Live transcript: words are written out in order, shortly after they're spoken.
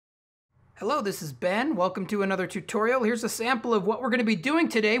Hello, this is Ben. Welcome to another tutorial. Here's a sample of what we're going to be doing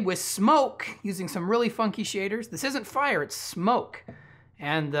today with smoke using some really funky shaders. This isn't fire, it's smoke.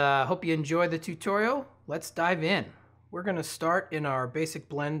 And hope you enjoy the tutorial. Let's dive in. We're going to start in our basic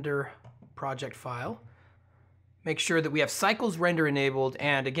Blender project file. Make sure that we have cycles render enabled.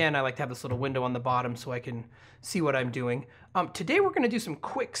 And again, I like to have this little window on the bottom so I can see what I'm doing. Today we're going to do some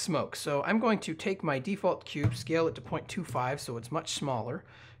quick smoke. So I'm going to take my default cube, scale it to 0.25 so it's much smaller.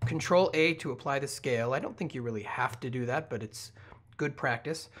 Control A to apply the scale. I don't think you really have to do that, but it's good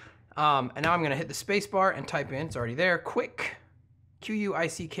practice. And now I'm going to hit the space bar and type in, it's already there, quick,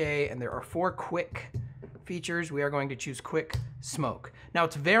 Q-U-I-C-K, and there are 4 quick features. We are going to choose quick smoke. Now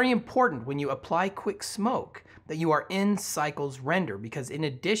it's very important when you apply quick smoke that you are in cycles render, because in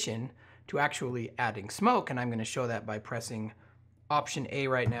addition to actually adding smoke, and I'm going to show that by pressing Option A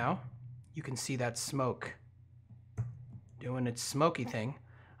right now, you can see that smoke doing its smoky thing.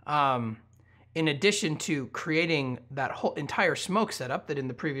 In addition to creating that whole entire smoke setup that in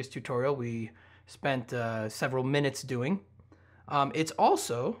the previous tutorial we spent several minutes doing, it's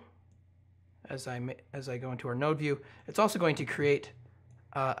also, as I go into our node view, it's also going to create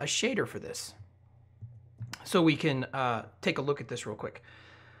a shader for this. So we can take a look at this real quick.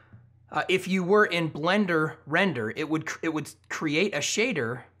 If you were in Blender render, it would create a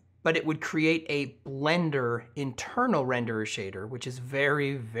shader, but it would create a Blender internal renderer shader, which is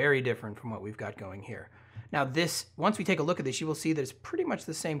very, very different from what we've got going here. Now this, once we take a look at this, you will see that it's pretty much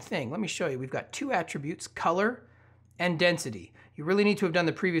the same thing. Let me show you. We've got 2 attributes, color and density. You really need to have done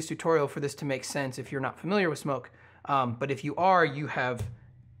the previous tutorial for this to make sense if you're not familiar with smoke. But if you are, you have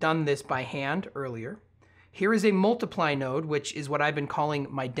done this by hand earlier. Here is a multiply node, which is what I've been calling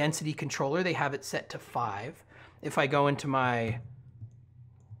my density controller. They have it set to 5. If I go into my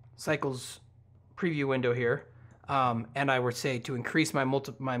cycles preview window here, and I were say to increase my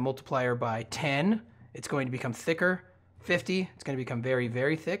multiplier by 10, it's going to become thicker. 50, it's going to become very,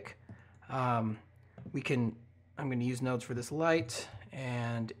 very thick. I'm going to use nodes for this light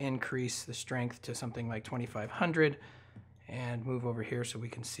and increase the strength to something like 2500 and move over here so we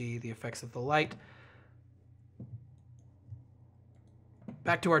can see the effects of the light.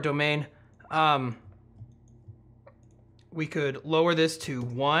 Back to our domain. We could lower this to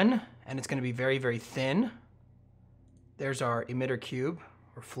 1, and it's going to be very, very thin. There's our emitter cube,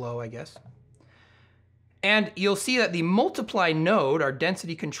 or flow, I guess. And you'll see that the multiply node, our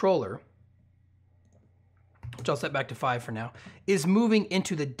density controller, which I'll set back to 5 for now, is moving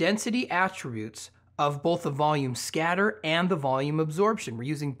into the density attributes of both the volume scatter and the volume absorption. We're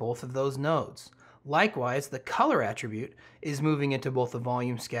using both of those nodes. Likewise, the color attribute is moving into both the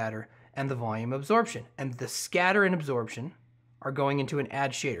volume scatter and the volume absorption. And the scatter and absorption are going into an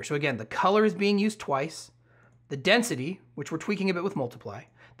add shader. So again, the color is being used twice. The density, which we're tweaking a bit with multiply,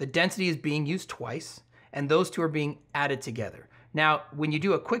 the density is being used twice, and those two are being added together. Now, when you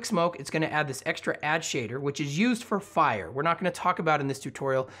do a quick smoke, it's going to add this extra add shader, which is used for fire. We're not going to talk about in this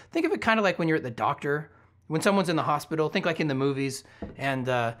tutorial. Think of it kind of like when you're at the doctor. When someone's in the hospital, think like in the movies, and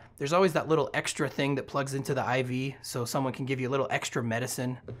there's always that little extra thing that plugs into the IV so someone can give you a little extra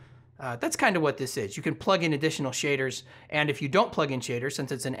medicine. That's kind of what this is. You can plug in additional shaders, and if you don't plug in shaders,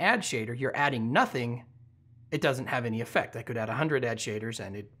 since it's an add shader, you're adding nothing, it doesn't have any effect. I could add 100 add shaders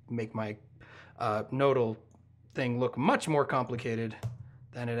and it'd make my nodal thing look much more complicated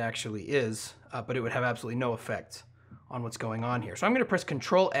than it actually is, but it would have absolutely no effect on what's going on here. So I'm going to press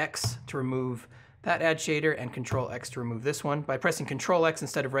Control X to remove that add shader and Control X to remove this one. By pressing Control X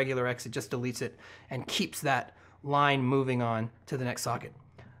instead of regular X, it just deletes it and keeps that line moving on to the next socket.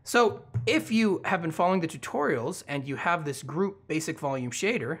 So if you have been following the tutorials and you have this group basic volume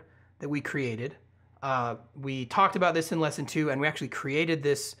shader that we created, we talked about this in lesson 2, and we actually created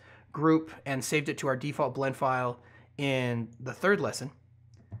this group and saved it to our default blend file in the 3rd lesson.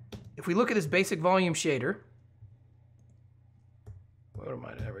 If we look at this basic volume shader,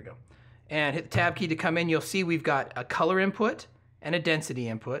 there we go, and hit the tab key to come in, you'll see we've got a color input and a density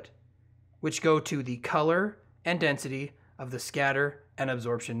input, which go to the color and density of the scatter and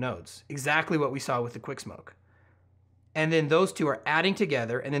absorption nodes. Exactly what we saw with the quick smoke. And then those two are adding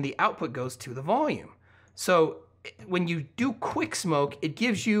together, and then the output goes to the volume. So when you do quick smoke, it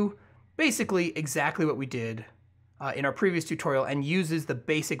gives you basically exactly what we did in our previous tutorial and uses the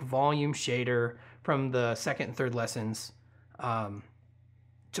basic volume shader from the 2nd and 3rd lessons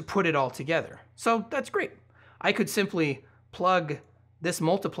to put it all together. So that's great. I could simply plug this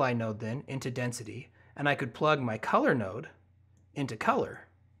multiply node then into density, and I could plug my color node into color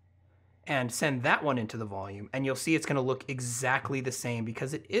and send that one into the volume, and you'll see it's going to look exactly the same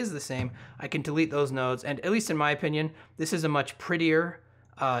because it is the same. I can delete those nodes, and at least in my opinion, this is a much prettier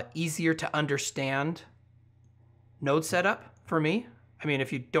easier to understand node setup for me. I mean,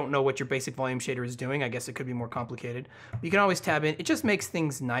 if you don't know what your basic volume shader is doing, I guess it could be more complicated. But you can always tab in. It just makes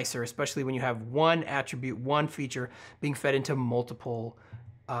things nicer, especially when you have one attribute, one feature being fed into multiple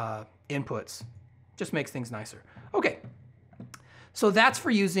inputs. Just makes things nicer. Okay, so that's for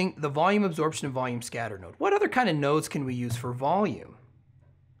using the volume absorption and volume scatter node. What other kind of nodes can we use for volume?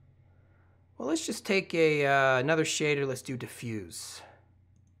 Well, let's just take another shader. Let's do diffuse.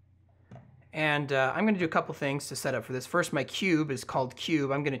 And I'm going to do a couple things to set up for this. First, my cube is called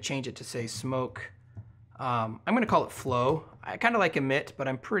cube. I'm going to change it to say smoke. I'm going to call it flow. I kind of like emit, but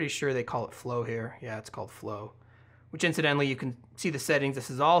I'm pretty sure they call it flow here. Yeah, it's called flow. Which incidentally, you can see the settings. This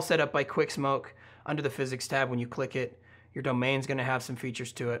is all set up by QuickSmoke under the physics tab. When you click it, your domain's going to have some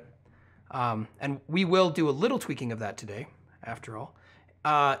features to it. And we will do a little tweaking of that today, after all.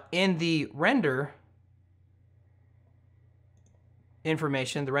 In the render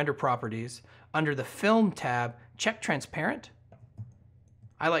information, the render properties, under the film tab, check transparent.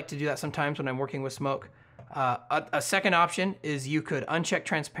 I like to do that sometimes when I'm working with smoke. A second option is you could uncheck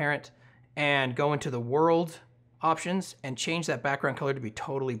transparent and go into the world options and change that background color to be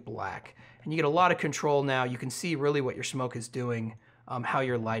totally black. And you get a lot of control now. You can see really what your smoke is doing, how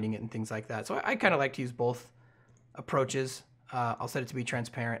you're lighting it and things like that. So I kind of like to use both approaches. I'll set it to be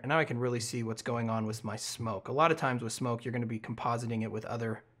transparent, and now I can really see what's going on with my smoke. A lot of times with smoke, you're going to be compositing it with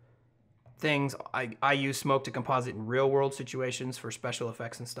other things. I use smoke to composite in real world situations for special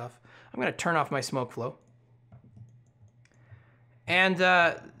effects and stuff. I'm going to turn off my smoke flow. And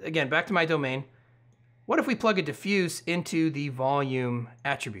again, back to my domain. What if we plug a diffuse into the volume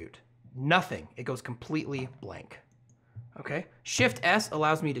attribute? Nothing. It goes completely blank. Okay. Shift S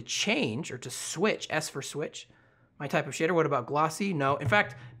allows me to change or to switch, S for switch, my type of shader. What about glossy? No. In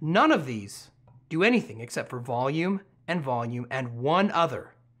fact, none of these do anything except for volume and one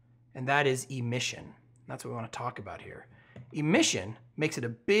other, and that is emission. That's what we want to talk about here. Emission makes it a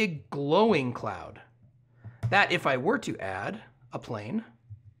big glowing cloud that if I were to add a plane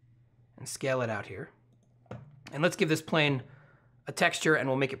and scale it out here, and let's give this plane a texture and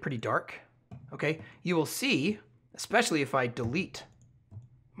we'll make it pretty dark, okay? You will see, especially if I delete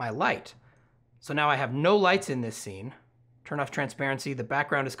my light. So now I have no lights in this scene. Turn off transparency. The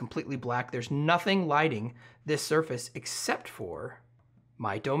background is completely black. There's nothing lighting this surface except for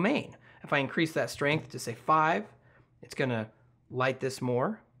my domain. If I increase that strength to say 5, it's going to light this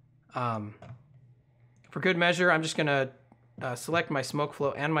more. For good measure, I'm just going to select my smoke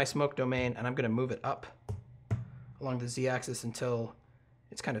flow and my smoke domain, and I'm going to move it up along the z-axis until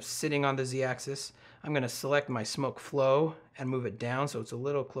it's kind of sitting on the z-axis. I'm going to select my smoke flow and move it down so it's a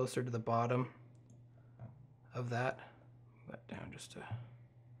little closer to the bottom of that. Move that down just to...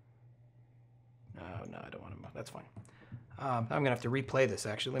 No, I don't want to move. That's fine. I'm going to have to replay this,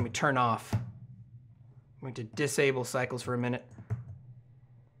 actually. Let me turn off. I'm going to disable cycles for a minute.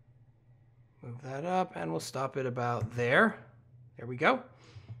 Move that up, and we'll stop it about there. There we go.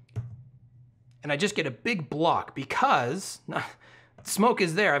 And I just get a big block because smoke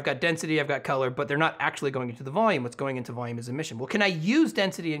is there. I've got density, I've got color, but they're not actually going into the volume. What's going into volume is emission. Well, can I use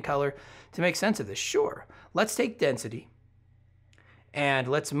density and color to make sense of this? Sure. Let's take density, and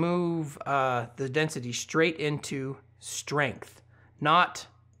let's move the density straight into strength. Not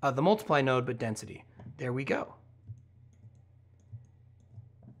the multiply node, but density. There we go.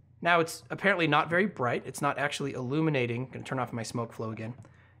 Now it's apparently not very bright. It's not actually illuminating. I'm going to turn off my smoke flow again.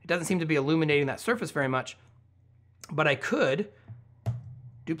 It doesn't seem to be illuminating that surface very much, but I could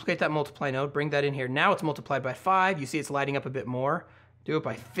duplicate that multiply node, bring that in here. Now it's multiplied by 5. You see it's lighting up a bit more. Do it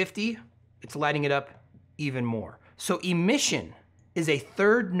by 50. It's lighting it up even more. So emission is a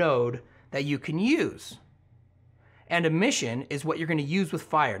third node that you can use. And emission is what you're going to use with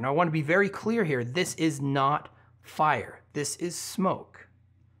fire. Now I want to be very clear here. This is not fire. This is smoke.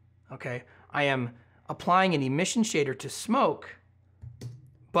 Okay? I am applying an emission shader to smoke,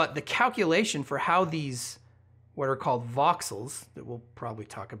 but the calculation for how these, what are called voxels, that we'll probably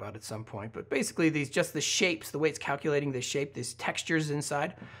talk about at some point, but basically these, just the shapes, the way it's calculating the shape, these textures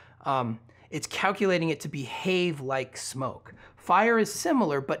inside, it's calculating it to behave like smoke. Fire is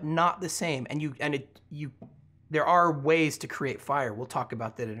similar, but not the same. And there are ways to create fire. We'll talk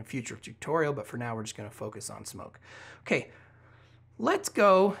about that in a future tutorial, but for now we're just going to focus on smoke. Okay, let's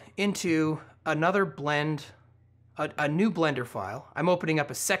go into another blend, a new Blender file. I'm opening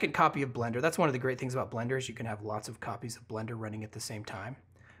up a second copy of Blender. That's one of the great things about Blender is you can have lots of copies of Blender running at the same time,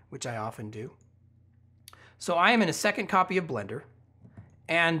 which I often do. So I am in a second copy of Blender,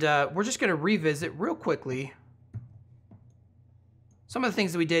 and we're just going to revisit real quickly some of the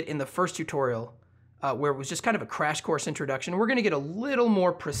things that we did in the first tutorial where it was just kind of a crash course introduction. We're gonna get a little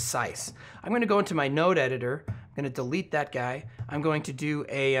more precise. I'm gonna go into my node editor. I'm gonna delete that guy. I'm going to do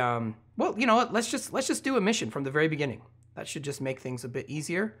a, well, you know what, let's just do emission from the very beginning. That should just make things a bit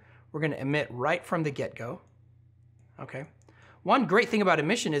easier. We're gonna emit right from the get-go, okay? One great thing about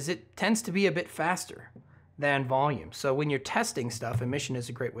emission is it tends to be a bit faster than volume. So when you're testing stuff, emission is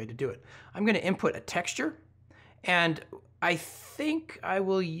a great way to do it. I'm gonna input a texture, and I think I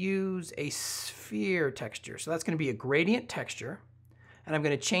will use a sphere texture. So that's gonna be a gradient texture, and I'm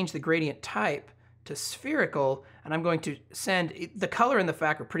gonna change the gradient type to spherical, and I'm going to send, the color and the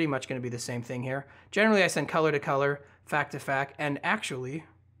FAC are pretty much gonna be the same thing here. Generally I send color to color, FAC to FAC, and actually,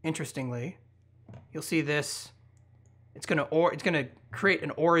 interestingly, you'll see this, it's gonna create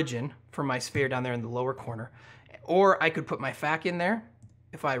an origin for my sphere down there in the lower corner. Or I could put my FAC in there.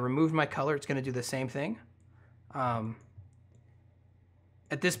 If I remove my color, it's gonna do the same thing. At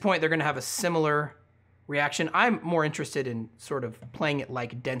this point, they're gonna have a similar reaction. I'm more interested in sort of playing it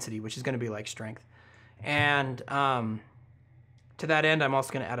like density, which is gonna be like strength. And to that end, I'm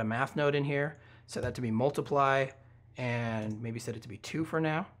also gonna add a math node in here, set that to be multiply, and maybe set it to be 2 for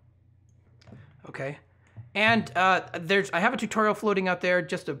now. Okay. And I have a tutorial floating out there,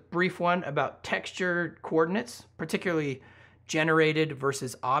 just a brief one about texture coordinates, particularly generated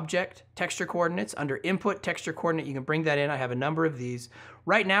versus object texture coordinates. Under input texture coordinate, you can bring that in. I have a number of these.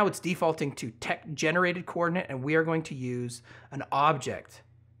 Right now it's defaulting to generated coordinate, and we are going to use an object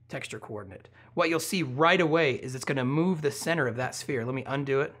texture coordinate. What you'll see right away is it's gonna move the center of that sphere. Let me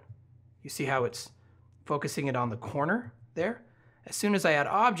undo it. You see how it's focusing it on the corner there? As soon as I add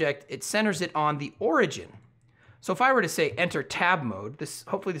object, it centers it on the origin. So if I were to say enter tab mode,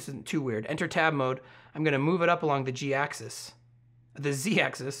 hopefully this isn't too weird, enter tab mode, I'm gonna move it up along the z-axis,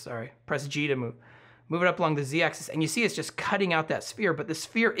 sorry, press G to move it up along the z-axis, and you see it's just cutting out that sphere, but the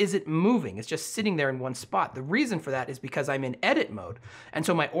sphere isn't moving, it's just sitting there in one spot. The reason for that is because I'm in edit mode, and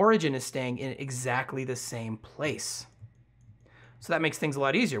so my origin is staying in exactly the same place. So that makes things a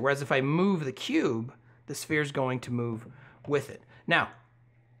lot easier, whereas if I move the cube, the sphere is going to move with it. Now,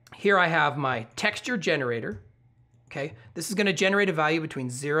 here I have my texture generator, okay? This is gonna generate a value between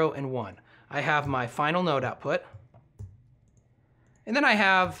 0 and 1. I have my final node output, and then I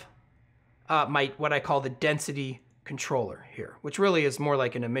have what I call the density controller here, which really is more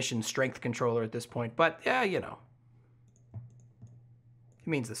like an emission strength controller at this point, but yeah, you know, it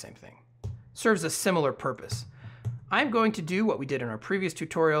means the same thing. Serves a similar purpose. I'm going to do what we did in our previous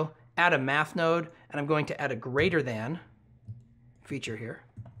tutorial, add a math node, and I'm going to add a greater than feature here,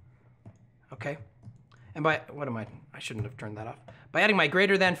 okay? And I shouldn't have turned that off. By adding my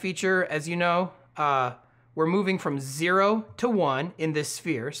greater than feature, as you know, we're moving from 0 to 1 in this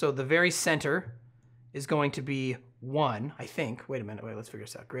sphere. So the very center is going to be 1, I think. Wait a minute, let's figure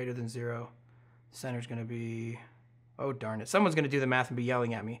this out. Greater than 0, center's gonna be, oh darn it. Someone's gonna do the math and be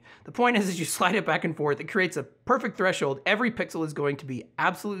yelling at me. The point is, as you slide it back and forth, it creates a perfect threshold. Every pixel is going to be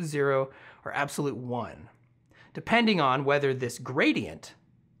absolute 0 or absolute 1, depending on whether this gradient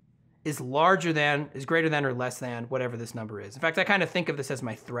is greater than or less than whatever this number is. In fact, I kind of think of this as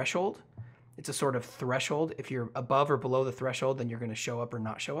my threshold. It's a sort of threshold. If you're above or below the threshold, then you're gonna show up or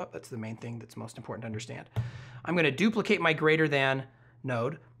not show up. That's the main thing that's most important to understand. I'm gonna duplicate my greater than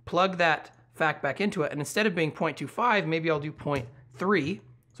node, plug that FAC back into it, and instead of being 0.25, maybe I'll do 0.3.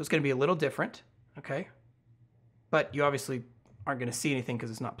 So it's gonna be a little different, okay? But you obviously aren't gonna see anything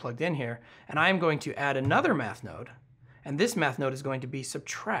because it's not plugged in here. And I'm going to add another math node, and this math node is going to be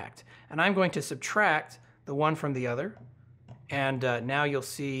subtract. And I'm going to subtract the one from the other. And now you'll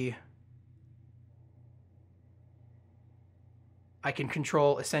see I can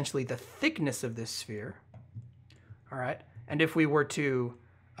control essentially the thickness of this sphere. All right, and if we were to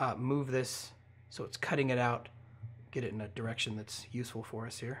move this so it's cutting it out, get it in a direction that's useful for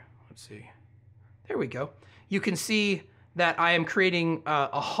us here. Let's see, there we go. You can see that I am creating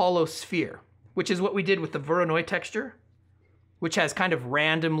a hollow sphere, which is what we did with the Voronoi texture, which has kind of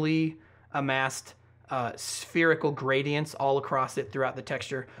randomly amassed spherical gradients all across it throughout the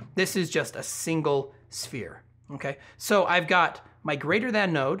texture. This is just a single sphere, okay? So I've got my greater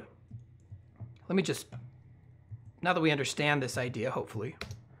than node. Let me just, now that we understand this idea, hopefully,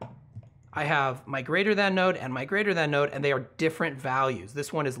 I have my greater than node and my greater than node, and they are different values.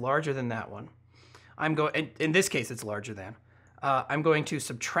 This one is larger than that one. In this case, it's larger than. I'm going to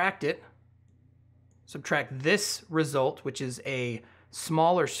subtract this result, which is a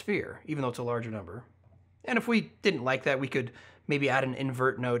smaller sphere, even though it's a larger number. And if we didn't like that, we could maybe add an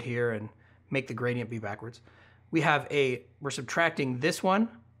invert node here and make the gradient be backwards. We're subtracting this one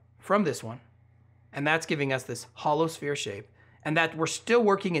from this one, and that's giving us this hollow sphere shape. and that we're still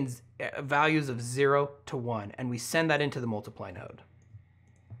working in values of 0 to 1, and we send that into the multiply node.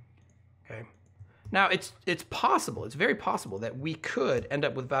 Okay. Now, it's possible, it's very possible that we could end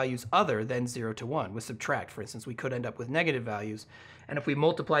up with values other than 0 to 1. With subtract, for instance, we could end up with negative values, and if we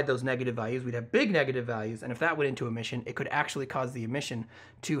multiplied those negative values, we'd have big negative values, and if that went into emission, it could actually cause the emission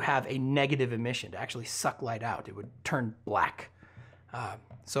to have a negative emission, to actually suck light out. It would turn black.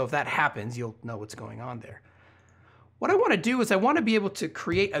 So if that happens, you'll know what's going on there. What I want to do is I want to be able to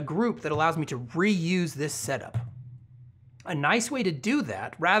create a group that allows me to reuse this setup. A nice way to do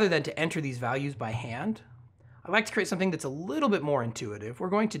that, rather than to enter these values by hand, I like to create something that's a little bit more intuitive. We're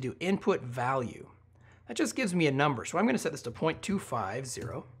going to do input value. That just gives me a number. So I'm going to set this to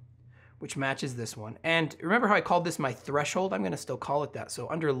 0.250, which matches this one. And remember how I called this my threshold? I'm going to still call it that. So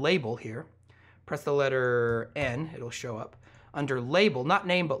under label here, press the letter N, it'll show up. Under label, not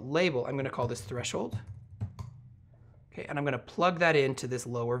name, but label, I'm going to call this threshold. Okay, and I'm going to plug that into this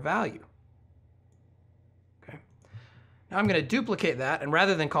lower value. Now I'm going to duplicate that, and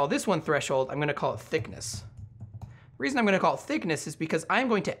rather than call this one threshold, I'm going to call it thickness. The reason I'm going to call it thickness is because I'm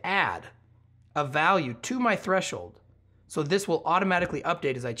going to add a value to my threshold. So this will automatically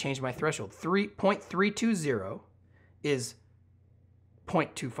update as I change my threshold. 0.320 is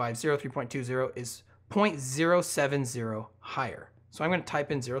 0.250, 3.20 is 0.070 higher. So I'm going to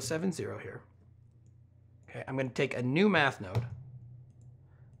type in 070 here. Okay, I'm going to take a new math node,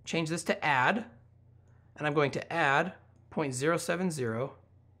 change this to add, and I'm going to add 0.070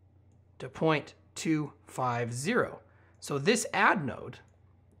 to 0.250. So this add node,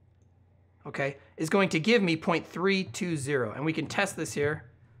 okay, is going to give me 0.320. And we can test this here.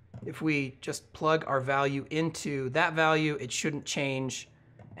 If we just plug our value into that value, it shouldn't change,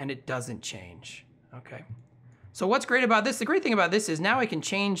 and it doesn't change, okay? So what's great about this? The great thing about this is now I can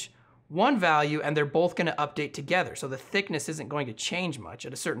change one value, and they're both going to update together. So the thickness isn't going to change much.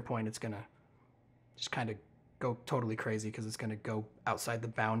 At a certain point, it's going to just kind of go totally crazy because it's going to go outside the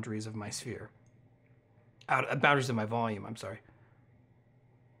boundaries of my sphere. Boundaries of my volume, I'm sorry.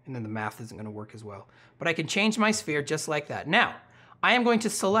 And then the math isn't going to work as well. But I can change my sphere just like that. Now, I am going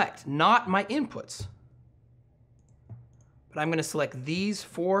to select not my inputs, but I'm going to select these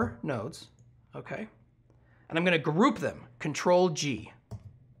 4 nodes, okay? And I'm going to group them, Control G.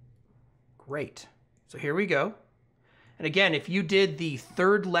 Great. So here we go. And again, if you did the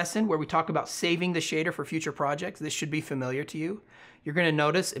 3rd lesson where we talk about saving the shader for future projects, this should be familiar to you. You're going to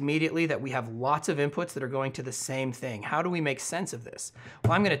notice immediately that we have lots of inputs that are going to the same thing. How do we make sense of this?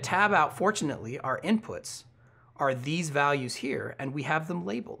 Well, I'm going to tab out, fortunately, our inputs are these values here, and we have them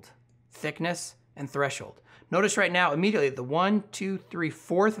labeled, thickness and threshold. Notice right now, immediately, the 1, 2, 3,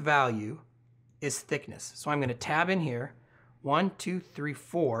 4th value is thickness. So I'm going to tab in here, 1, 2, 3,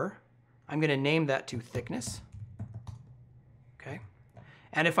 4. I'm going to name that to thickness. Okay.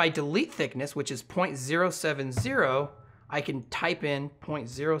 And if I delete thickness, which is 0.070, I can type in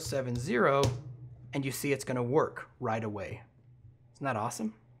 0.070, and you see it's going to work right away. Isn't that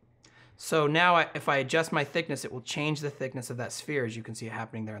awesome? So now if I adjust my thickness, it will change the thickness of that sphere, as you can see it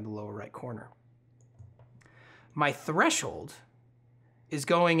happening there in the lower right corner. My threshold is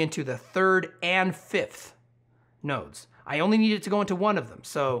going into the 3rd and 5th nodes. I only need it to go into one of them.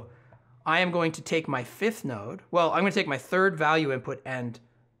 So I am going to take my 5th node. Well, I'm going to take my 3rd value input and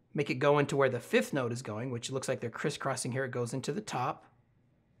make it go into where the 5th node is going, which looks like they're crisscrossing here. It goes into the top.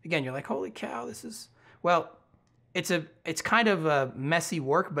 Again, you're like, holy cow, this is... Well, it's kind of a messy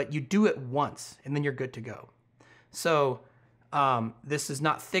work, but you do it once, and then you're good to go. So this is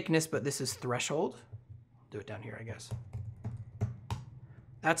not thickness, but this is threshold. I'll do it down here, I guess.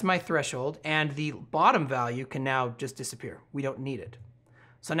 That's my threshold, and the bottom value can now just disappear. We don't need it.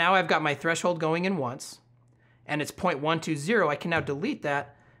 So now I've got my threshold going in once, and it's 0.120. I can now delete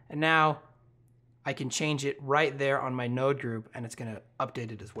that, and now I can change it right there on my node group, and it's going to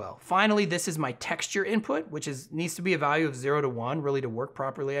update it as well. Finally, this is my texture input, which needs to be a value of 0 to 1, really to work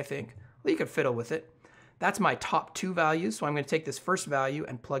properly, I think. Well, you could fiddle with it. That's my top 2 values, so I'm going to take this first value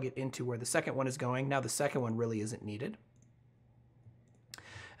and plug it into where the second one is going. Now the second one really isn't needed.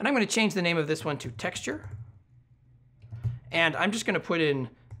 And I'm going to change the name of this one to texture. And I'm just going to put in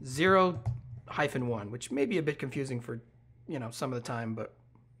 0-1, which may be a bit confusing for, some of the time, but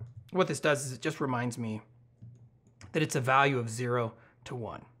what this does is it just reminds me that it's a value of 0 to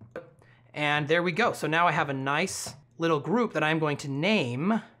 1. And there we go. So now I have a nice little group that I'm going to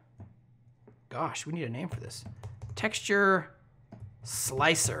name. Gosh, we need a name for this. Texture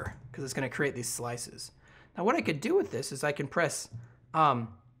slicer, because it's going to create these slices. Now what I could do with this is I can press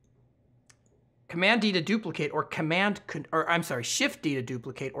Command D to duplicate, or Shift D to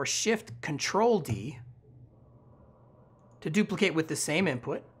duplicate, or Shift Control D. to duplicate with the same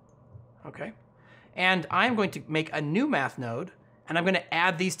input. Okay. And I'm going to make a new math node, and I'm going to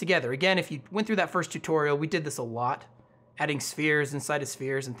add these together. Again, if you went through that first tutorial, we did this a lot, adding spheres inside of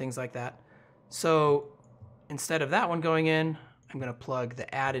spheres and things like that. So instead of that one going in, I'm going to plug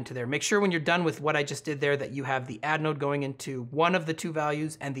the add into there. Make sure when you're done with what I just did there that you have the add node going into one of the two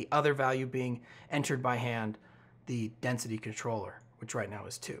values and the other value being entered by hand, the density controller, which right now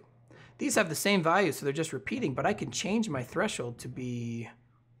is 2. These have the same value, so they're just repeating, but I can change my threshold to be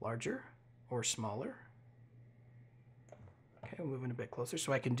larger or smaller. Okay, we're moving a bit closer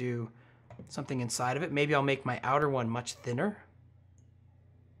so I can do something inside of it. Maybe I'll make my outer one much thinner,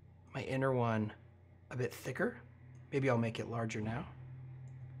 my inner one a bit thicker. Maybe I'll make it larger now.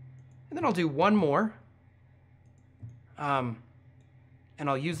 And then I'll do one more. And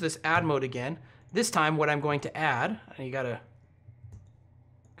I'll use this add mode again. This time what I'm going to add, and you gotta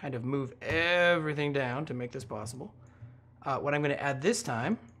kind of move everything down to make this possible. What I'm gonna add this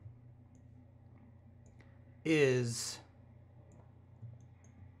time is,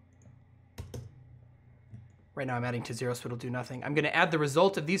 right now I'm adding to 0, so it'll do nothing. I'm gonna add the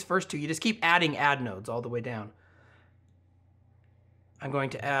result of these first two. You just keep adding add nodes all the way down. I'm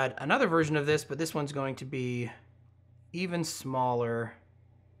going to add another version of this, but this one's going to be even smaller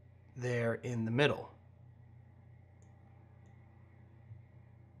there in the middle.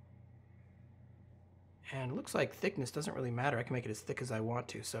 And it looks like thickness doesn't really matter. I can make it as thick as I want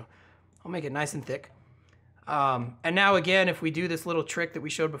to, so I'll make it nice and thick. And now again, if we do this little trick that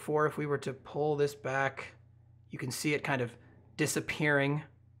we showed before, if we were to pull this back, you can see it kind of disappearing.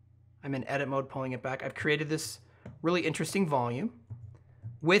 I'm in edit mode, pulling it back. I've created this really interesting volume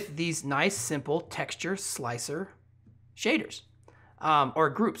with these nice, simple texture slicer shaders, or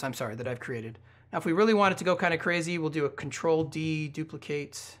groups, I'm sorry, that I've created. Now, if we really want it to go kind of crazy, we'll do a Control D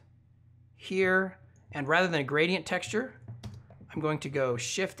duplicate here. And rather than a gradient texture, I'm going to go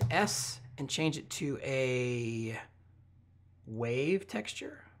Shift S and change it to a wave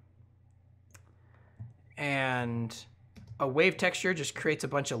texture. And a wave texture just creates a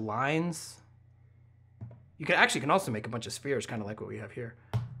bunch of lines. You can also make a bunch of spheres, kind of like what we have here.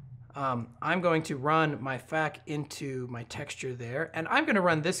 I'm going to run my FAC into my texture there, and I'm going to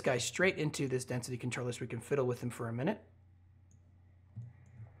run this guy straight into this density controller so we can fiddle with him for a minute.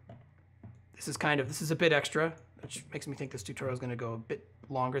 This is a bit extra, which makes me think this tutorial is going to go a bit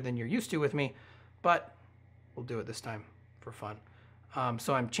longer than you're used to with me, but we'll do it this time for fun.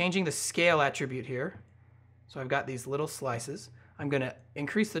 So I'm changing the scale attribute here. So I've got these little slices. I'm going to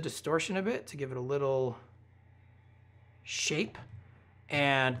increase the distortion a bit to give it a little shape.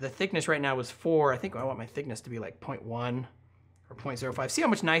 And the thickness right now is 4. I think I want my thickness to be like 0.1 or 0.05. See how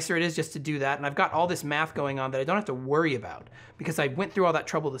much nicer it is just to do that? And I've got all this math going on that I don't have to worry about because I went through all that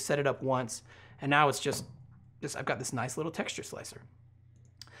trouble to set it up once. And now it's just I've got this nice little texture slicer.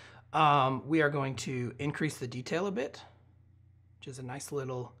 We are going to increase the detail a bit, which is a nice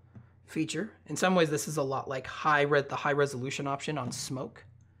little feature. In some ways, this is a lot like the high resolution option on Smoke,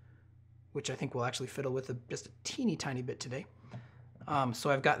 which I think we'll actually fiddle with just a teeny tiny bit today. So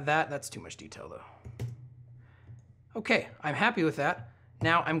I've got that. That's too much detail though. Okay, I'm happy with that.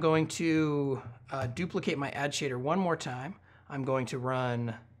 Now I'm going to duplicate my add shader one more time. I'm going to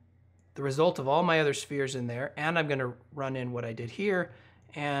run the result of all my other spheres in there, and I'm going to run in what I did here,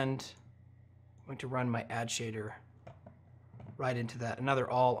 and I'm going to run my add shader right into that, and now they're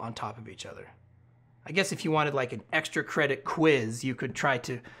all on top of each other. I guess if you wanted like an extra credit quiz, you could try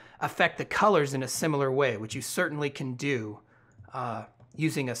to affect the colors in a similar way, which you certainly can do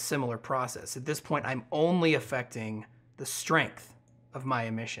using a similar process. At this point, I'm only affecting the strength of my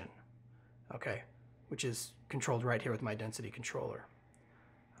emission, okay, which is controlled right here with my density controller.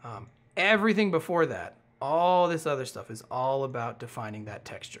 Everything before that, all this other stuff is all about defining that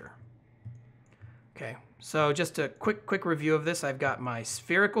texture. Okay, so just a quick review of this. I've got my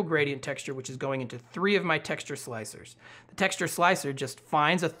spherical gradient texture, which is going into 3 of my texture slicers. The texture slicer just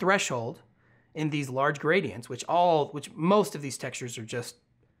finds a threshold in these large gradients, which most of these textures are just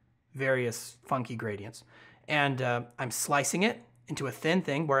various funky gradients. And I'm slicing it into a thin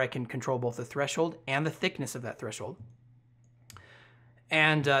thing where I can control both the threshold and the thickness of that threshold.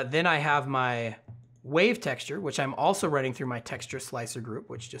 And then I have my wave texture, which I'm also running through my texture slicer group,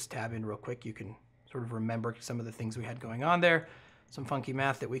 which just tab in real quick. You can sort of remember some of the things we had going on there, some funky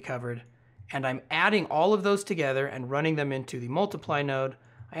math that we covered. And I'm adding all of those together and running them into the multiply node.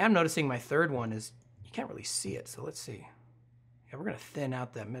 I am noticing my third one is, you can't really see it, so let's see. Yeah, we're gonna thin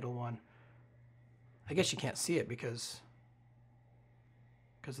out that middle one. I guess you can't see it because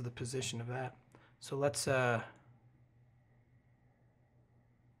of the position of that. So let's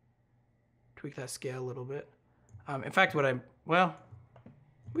tweak that scale a little bit. In fact, well,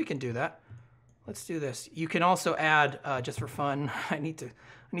 we can do that. Let's do this. You can also add, just for fun, I need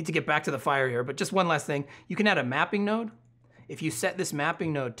to get back to the fire here, but just one last thing. You can add a mapping node. If you set this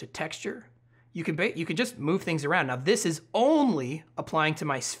mapping node to texture, you can just move things around. Now this is only applying to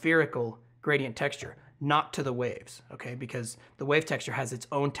my spherical gradient texture, not to the waves, okay? Because the wave texture has its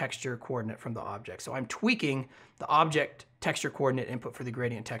own texture coordinate from the object. So I'm tweaking the object texture coordinate input for the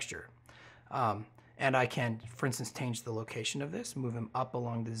gradient texture. And I can, for instance, change the location of this, move him up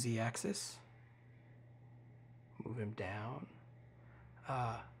along the z-axis, move him down.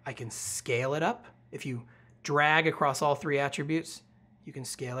 I can scale it up. If you drag across all three attributes, you can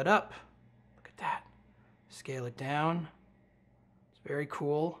scale it up. Look at that. Scale it down. It's very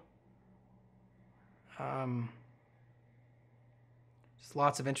cool. Just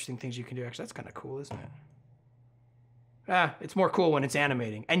lots of interesting things you can do. Actually, that's kind of cool, isn't it? It's more cool when it's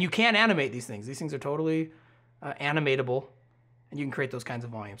animating. And you can animate these things. These things are totally animatable, and you can create those kinds of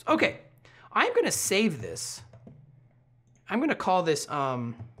volumes. Okay, I'm going to save this. I'm going to call this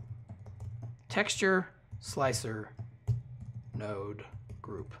texture slicer node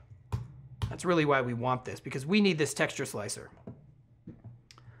group. That's really why we want this, because we need this texture slicer.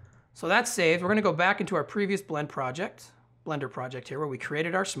 So that's saved. We're going to go back into our previous Blender project here, where we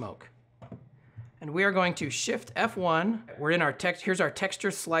created our smoke. And we are going to Shift F1. We're in our here's our texture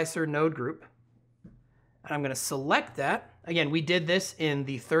slicer node group. And I'm going to select that. Again, we did this in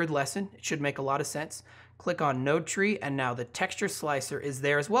the third lesson. It should make a lot of sense. Click on node tree, and now the texture slicer is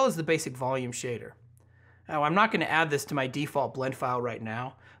there, as well as the basic volume shader. Now, I'm not going to add this to my default blend file right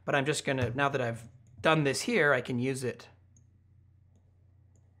now, but I'm just going to, now that I've done this here, I can use it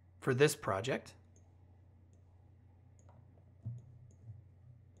for this project.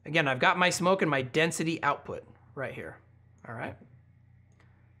 Again, I've got my smoke and my density output right here. All right.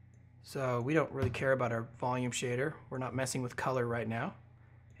 So we don't really care about our volume shader. We're not messing with color right now.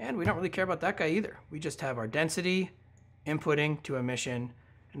 And we don't really care about that guy either. We just have our density inputting to emission,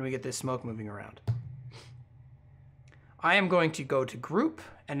 and we get this smoke moving around. I am going to go to group,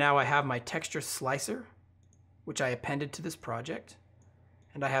 and now I have my texture slicer, which I appended to this project.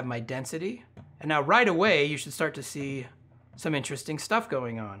 And I have my density. And now right away, you should start to see some interesting stuff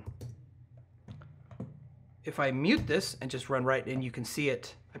going on. If I mute this and just run right in, you can see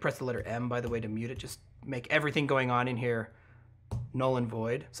it. I press the letter M, by the way, to mute it. Just make everything going on in here null and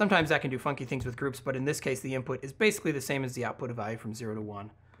void. Sometimes that can do funky things with groups, but in this case, the input is basically the same as the output of value from 0 to 1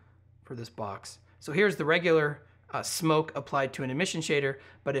 for this box. So here's the regular smoke applied to an emission shader,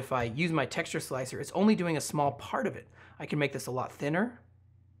 but if I use my texture slicer, it's only doing a small part of it. I can make this a lot thinner.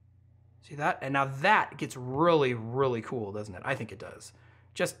 See that? And now that gets really, really cool, doesn't it? I think it does.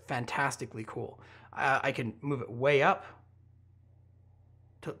 Just fantastically cool. I can move it way up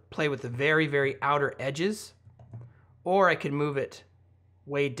to play with the very, very outer edges, or I can move it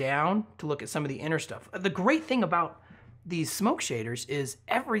way down to look at some of the inner stuff. The great thing about these smoke shaders is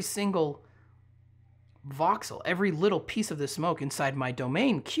every single voxel, every little piece of the smoke inside my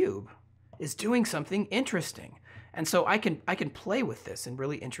domain cube is doing something interesting. And so I can play with this in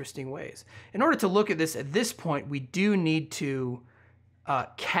really interesting ways. In order to look at this at this point, we do need to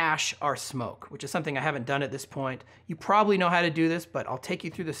cache our smoke, which is something I haven't done at this point. You probably know how to do this, but I'll take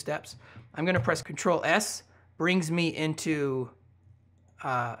you through the steps. I'm going to press Control S, brings me into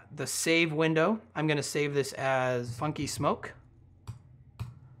the save window. I'm going to save this as Funky Smoke.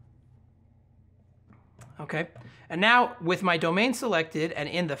 Okay, and now with my domain selected and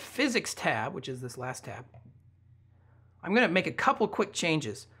in the Physics tab, which is this last tab, I'm going to make a couple quick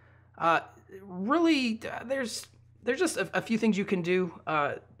changes. Really, there's just a few things you can do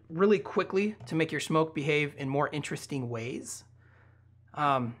really quickly to make your smoke behave in more interesting ways.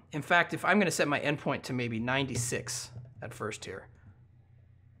 In fact, if I'm going to set my endpoint to maybe 96 at first here,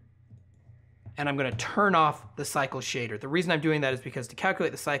 and I'm going to turn off the cycle shader. The reason I'm doing that is because to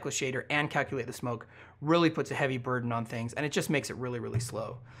calculate the cycle shader and calculate the smoke really puts a heavy burden on things, and it just makes it really, really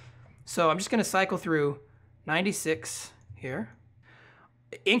slow. So I'm just going to cycle through 96 here.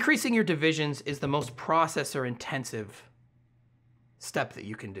 Increasing your divisions is the most processor intensive step that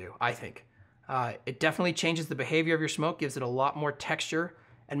you can do, I think. It definitely changes the behavior of your smoke, gives it a lot more texture,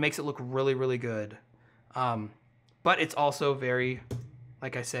 and makes it look really, really good. But it's also very,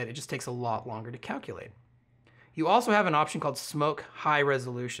 like I said, it just takes a lot longer to calculate. You also have an option called Smoke High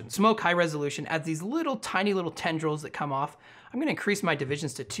Resolution. Smoke High Resolution adds these little tiny little tendrils that come off. I'm going to increase my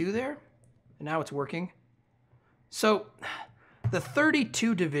divisions to 2 there, and now it's working. So the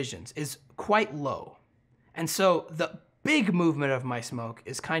 32 divisions is quite low. And so the big movement of my smoke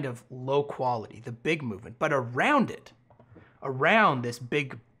is kind of low quality, the big movement. But around it, around this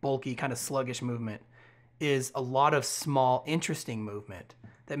big, bulky, kind of sluggish movement, is a lot of small, interesting movement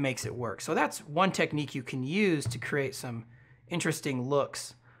that makes it work. So that's one technique you can use to create some interesting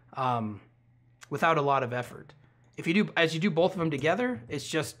looks without a lot of effort. If you do, as you do both of them together, it's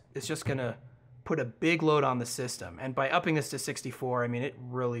just gonna put a big load on the system. And by upping this to 64, I mean, it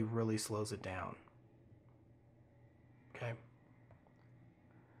really, really slows it down. Okay.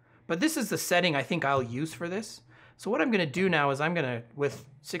 But this is the setting I think I'll use for this. So what I'm gonna do now is I'm gonna, with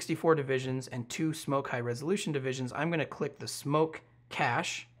 64 divisions and 2 smoke high resolution divisions, I'm gonna click the smoke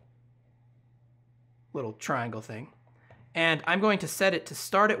cache, little triangle thing. And I'm going to set it to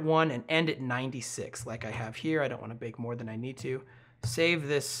start at 1 and end at 96, like I have here. I don't want to bake more than I need to. Save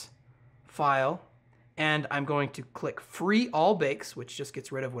this file, and I'm going to click Free All Bakes, which just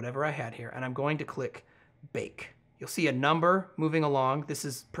gets rid of whatever I had here, and I'm going to click Bake. You'll see a number moving along. This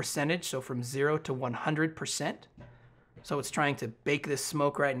is percentage, so from 0 to 100%. So it's trying to bake this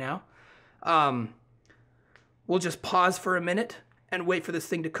smoke right now. We'll just pause for a minute and wait for this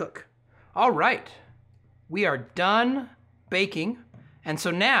thing to cook. All right, we are done baking. And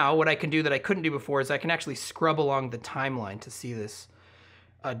so now what I can do that I couldn't do before is I can actually scrub along the timeline to see this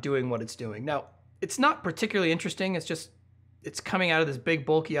doing what it's doing. Now, it's not particularly interesting. It's coming out of this big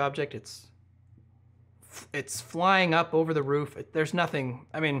bulky object. It's flying up over the roof. There's nothing,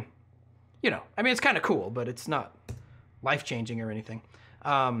 I mean, it's kind of cool, but it's not life-changing or anything.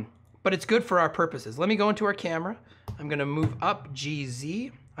 But it's good for our purposes. Let me go into our camera. I'm gonna move up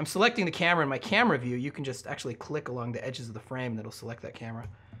GZ. I'm selecting the camera in my camera view. You can just actually click along the edges of the frame and it'll select that camera.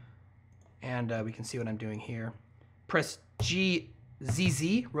 And we can see what I'm doing here. Press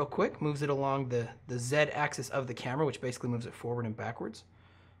GZZ real quick, moves it along the Z axis of the camera, which basically moves it forward and backwards.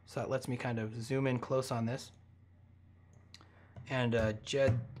 So that lets me kind of zoom in close on this. And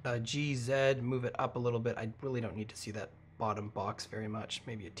GZ, move it up a little bit. I really don't need to see that bottom box very much,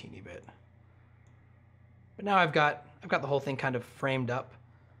 maybe a teeny bit. But now I've got the whole thing kind of framed up.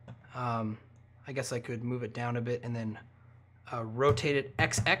 I guess I could move it down a bit and then rotate it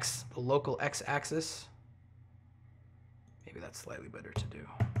XX, the local X axis. Maybe that's slightly better to do.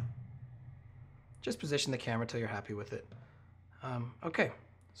 Just position the camera till you're happy with it. Okay,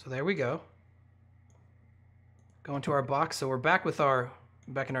 so there we go. Go into our box. So we're back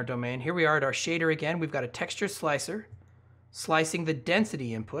in our domain. Here we are at our shader again. We've got a texture slicer slicing the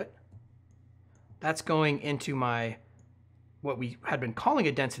density input. That's going into what we had been calling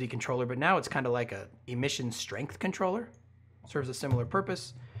a density controller, but now it's kind of like a emission strength controller. Serves a similar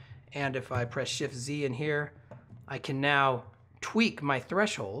purpose. And if I press Shift Z in here, I can now tweak my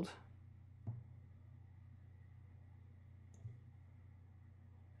threshold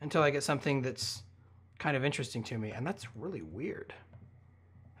until I get something that's kind of interesting to me. And that's really weird.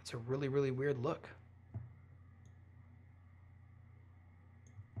 That's a really, really weird look.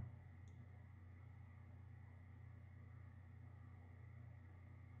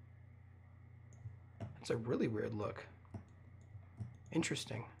 It's a really weird look.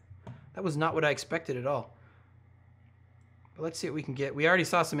 Interesting. That was not what I expected at all. But let's see what we can get. We already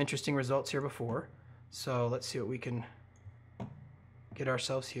saw some interesting results here before. So let's see what we can get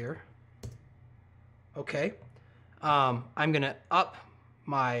ourselves here. Okay. I'm going to up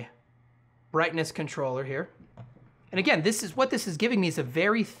my brightness controller here. And again, what this is giving me is a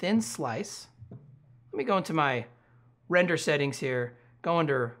very thin slice. Let me go into my render settings here, go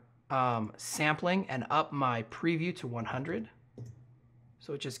under sampling and up my preview to 100.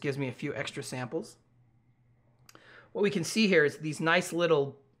 So it just gives me a few extra samples. What we can see here is these nice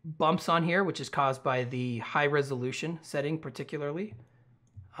little bumps on here, which is caused by the high resolution setting particularly.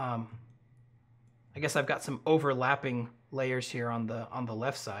 I guess I've got some overlapping layers here on the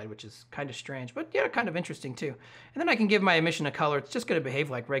left side, which is kind of strange, but yeah, kind of interesting too. And then I can give my emission a color. It's just going to behave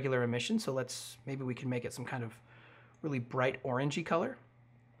like regular emission, so maybe we can make it some kind of really bright orangey color.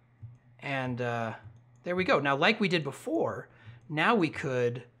 And there we go. Now, like we did before, now we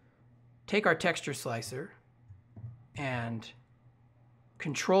could take our texture slicer and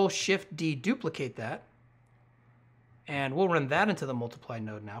Control-Shift-D duplicate that. And we'll run that into the multiply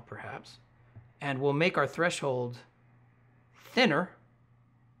node now, perhaps. And we'll make our threshold thinner.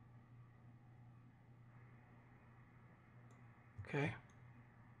 Okay.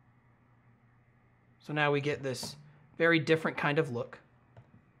 So now we get this very different kind of look.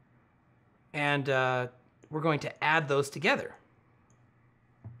 And we're going to add those together.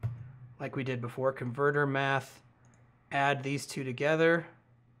 Like we did before, converter math, add these two together.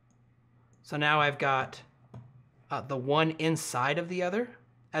 So now I've got the one inside of the other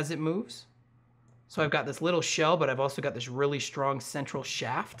as it moves. So I've got this little shell, but I've also got this really strong central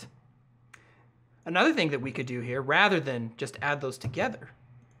shaft. Another thing that we could do here, rather than just add those together,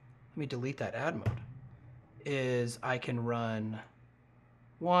 let me delete that add mode. is I can run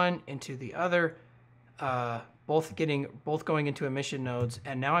one into the other, both going into emission nodes,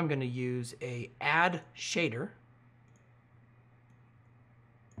 and now I'm going to use a add shader.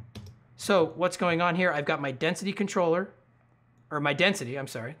 So what's going on here? I've got my density controller, or my density, I'm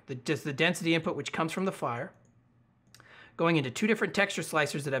sorry, just the density input which comes from the fire, going into two different texture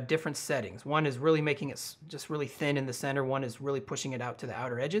slicers that have different settings. One is really making it just really thin in the center. One is really pushing it out to the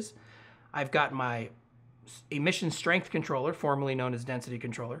outer edges. I've got my emission strength controller, formerly known as density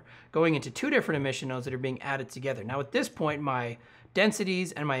controller, going into two different emission nodes that are being added together. Now at this point, my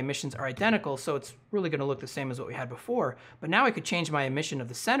densities and my emissions are identical, so it's really going to look the same as what we had before. But now I could change my emission of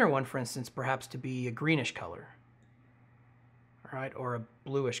the center one, for instance, perhaps to be a greenish color, all right, or a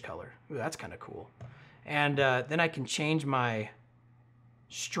bluish color. Ooh, that's kind of cool. And then I can change my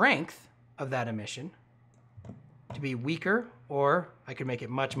strength of that emission to be weaker, or I could make it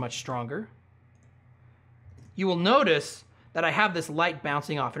much, much stronger. You will notice that I have this light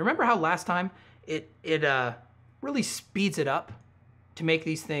bouncing off. And remember how last time it really speeds it up to make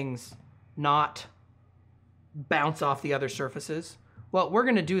these things not bounce off the other surfaces? Well, we're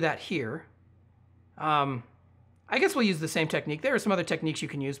going to do that here. I guess we'll use the same technique. There are some other techniques you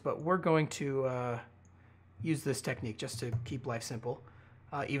can use, but we're going to use this technique just to keep life simple,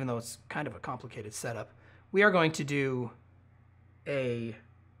 even though it's kind of a complicated setup. We are going to do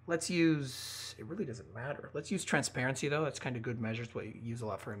let's use, it really doesn't matter. Let's use transparency though. That's kind of good measure. It's what you use a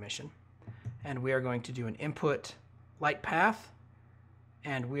lot for emission. And we are going to do an input light path,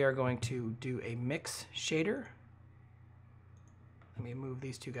 and we are going to do a mix shader. Let me move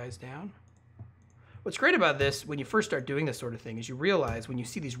these two guys down. What's great about this, when you first start doing this sort of thing, is you realize when you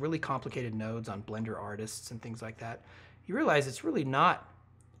see these really complicated nodes on Blender artists and things like that, you realize it's really not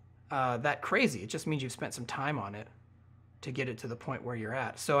that crazy. It just means you've spent some time on it to get it to the point where you're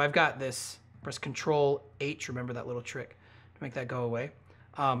at. So I've got this, press Control H, remember that little trick, to make that go away.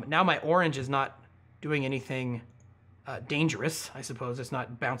 Now my orange is not doing anything dangerous, I suppose. It's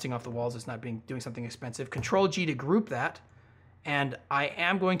not bouncing off the walls, it's not doing something expensive. Control G to group that. And I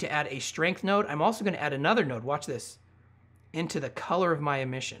am going to add a strength node. I'm also going to add another node, watch this, into the color of my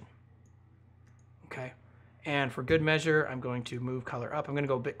emission. Okay, and for good measure, I'm going to move color up. I'm going to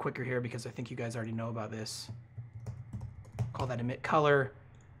go a bit quicker here because I think you guys already know about this. Call that emit color,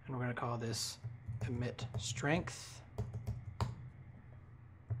 and we're going to call this emit strength.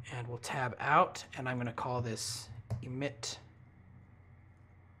 And we'll tab out, and I'm going to call this emit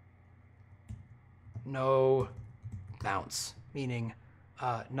no bounce, meaning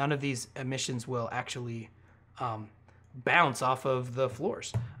none of these emissions will actually bounce off of the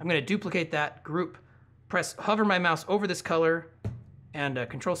floors. I'm going to duplicate that group, hover my mouse over this color, and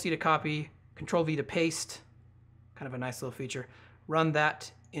Control C to copy, Control V to paste. Kind of a nice little feature. Run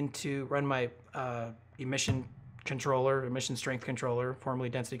my emission controller, emission strength controller, formerly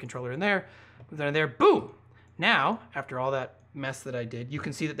density controller in there. Move that in there, boom! Now, after all that mess that I did, you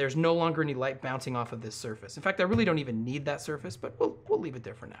can see that there's no longer any light bouncing off of this surface. In fact, I really don't even need that surface, but we'll leave it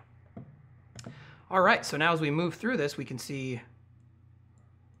there for now. All right, so now as we move through this, we can see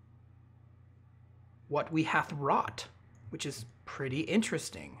what we hath wrought, which is pretty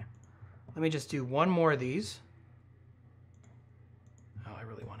interesting. Let me just do one more of these. Oh, I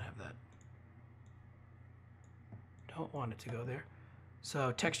really want to have that. Don't want it to go there.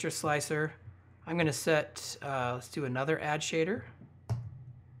 So texture slicer. I'm going to set, let's do another add shader.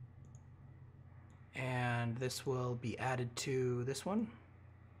 And this will be added to this one.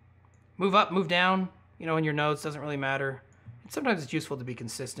 Move up, move down, you know, in your nodes, doesn't really matter. And sometimes it's useful to be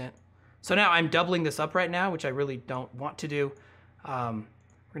consistent. So now I'm doubling this up right now, which I really don't want to do. We're going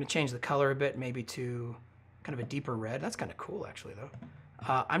to change the color a bit, maybe to kind of a deeper red. That's kind of cool, actually, though.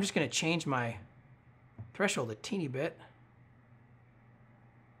 I'm just going to change my threshold a teeny bit.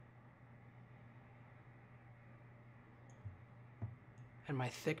 And my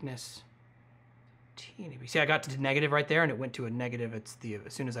thickness, teeny bit. See, I got to negative right there, and it went to a negative.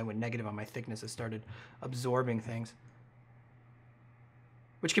 As soon as I went negative on my thickness, it started absorbing things,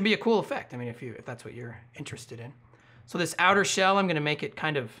 which can be a cool effect. I mean, if that's what you're interested in. So this outer shell, I'm going to make it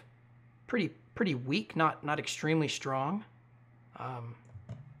kind of pretty weak, not extremely strong.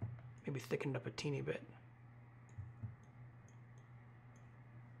 Maybe thicken it up a teeny bit.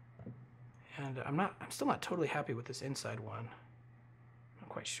 And I'm still not totally happy with this inside one.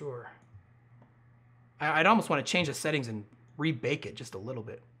 Quite sure. I'd almost want to change the settings and rebake it just a little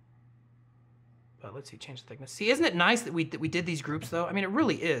bit. But let's see, change the thickness. See, isn't it nice that we did these groups though? I mean, it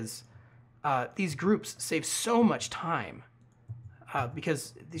really is. These groups save so much time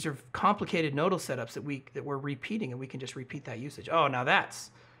because these are complicated nodal setups that we're repeating, and we can just repeat that usage. Oh, now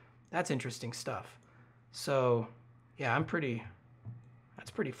that's interesting stuff. So yeah,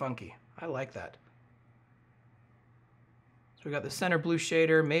 that's pretty funky. I like that. So we got the center blue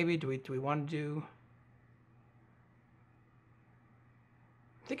shader. Maybe, do we want to do,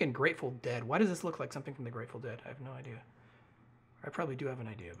 I'm thinking Grateful Dead. Why does this look like something from the Grateful Dead? I have no idea. I probably do have an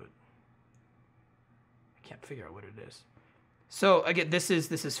idea, but I can't figure out what it is. So again, this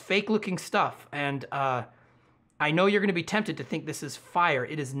is fake looking stuff, and I know you're going to be tempted to think this is fire.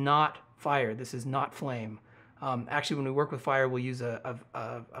 It is not fire. This is not flame. Actually, when we work with fire, we'll use a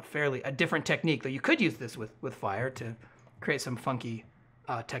different technique. Though you could use this with fire to create some funky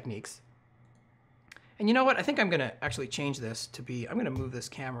techniques. And you know what? I think I'm going to actually change this to be, I'm going to move this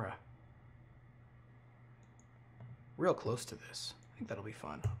camera real close to this. I think that'll be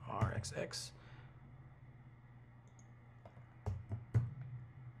fun. RXX.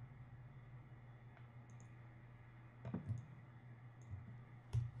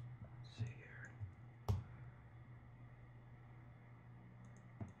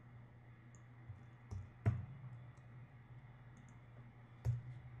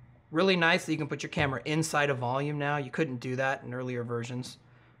 Really nice that you can put your camera inside a volume now. You couldn't do that in earlier versions.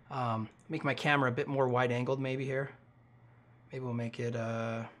 Make my camera a bit more wide-angled maybe here. Maybe we'll make it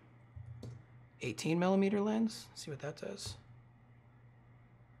 18 millimeter lens. See what that does.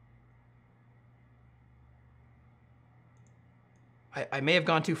 I may have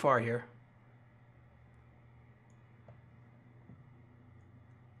gone too far here.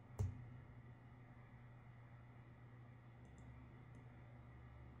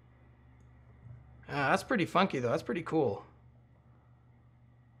 That's pretty funky though. That's pretty cool.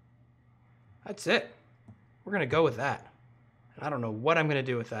 That's it. We're gonna go with that. I don't know what I'm gonna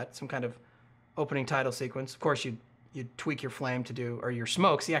do with that. Some kind of opening title sequence. Of course, you'd tweak your flame to do, or your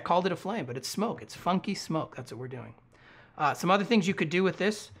smoke. See, I called it a flame, but it's smoke. It's funky smoke. That's what we're doing. Some other things you could do with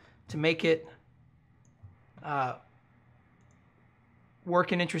this to make it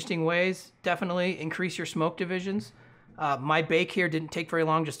work in interesting ways. Definitely increase your smoke divisions. My bake here didn't take very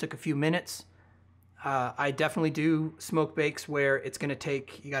long, just took a few minutes. I definitely do smoke bakes where it's going to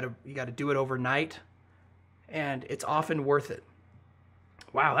take, you got to do it overnight, and it's often worth it.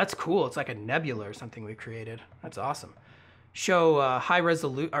 Wow, that's cool. It's like a nebula or something we created. That's awesome. Show high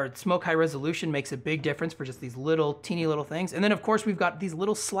resolution, or smoke high resolution makes a big difference for just these little teeny little things. And then of course we've got these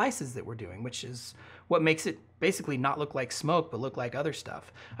little slices that we're doing, which is what makes it basically not look like smoke, but look like other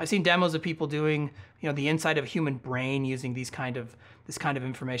stuff. I've seen demos of people doing, you know, the inside of a human brain using this kind of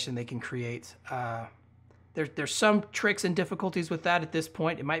information they can create. There's some tricks and difficulties with that at this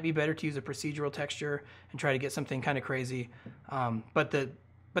point. It might be better to use a procedural texture and try to get something kind of crazy. But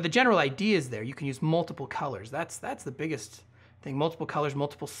the general idea is there. You can use multiple colors. That's the biggest thing. Multiple colors,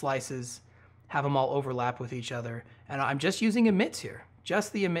 multiple slices, have them all overlap with each other. And I'm just using emits here,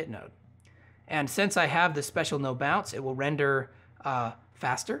 just the emit node. And since I have the special no bounce, it will render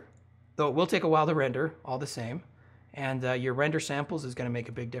faster, though it will take a while to render all the same. And your render samples is going to make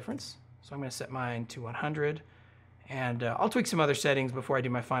a big difference. So I'm going to set mine to 100. And I'll tweak some other settings before I do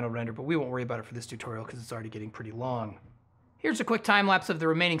my final render, but we won't worry about it for this tutorial because it's already getting pretty long. Here's a quick time lapse of the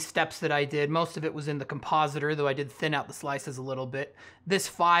remaining steps that I did. Most of it was in the compositor, though I did thin out the slices a little bit. This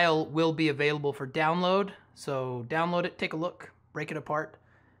file will be available for download, so download it, take a look, break it apart,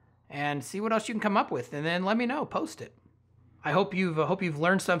 and see what else you can come up with, and then let me know, post it. I hope you've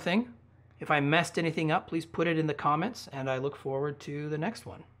learned something. If I messed anything up, please put it in the comments, and I look forward to the next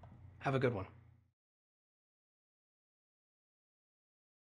one. Have a good one.